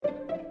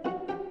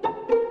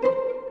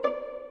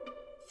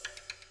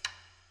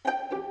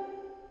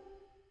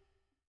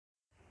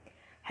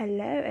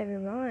Hello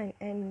everyone,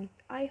 and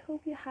I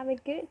hope you have a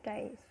good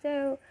day.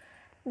 So,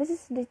 this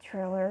is the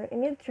trailer.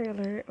 Ini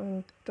trailer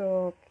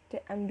untuk the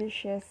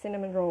Ambitious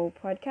Cinnamon Roll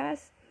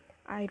podcast.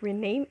 I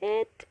renamed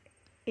it.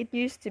 It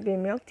used to be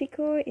Milk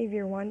Tico, if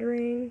you're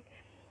wondering.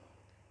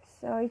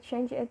 So I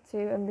changed it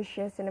to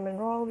Ambitious Cinnamon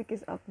Roll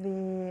because I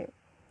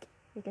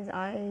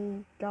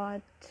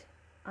got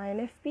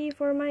INFP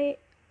for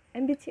my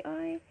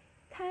MBTI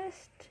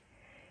test.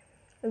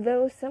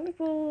 Though some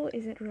people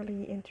isn't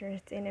really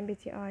interested in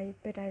MBTI,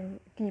 but I'm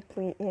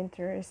deeply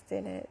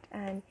interested in it,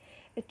 and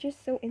it's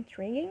just so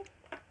intriguing.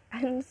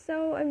 And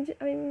so I'm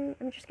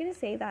just gonna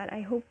say that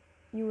I hope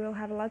you will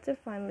have lots of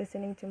fun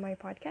listening to my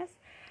podcast,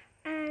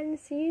 and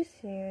see you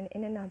soon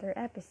in another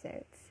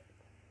episodes.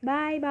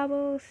 Bye,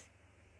 Bubbles.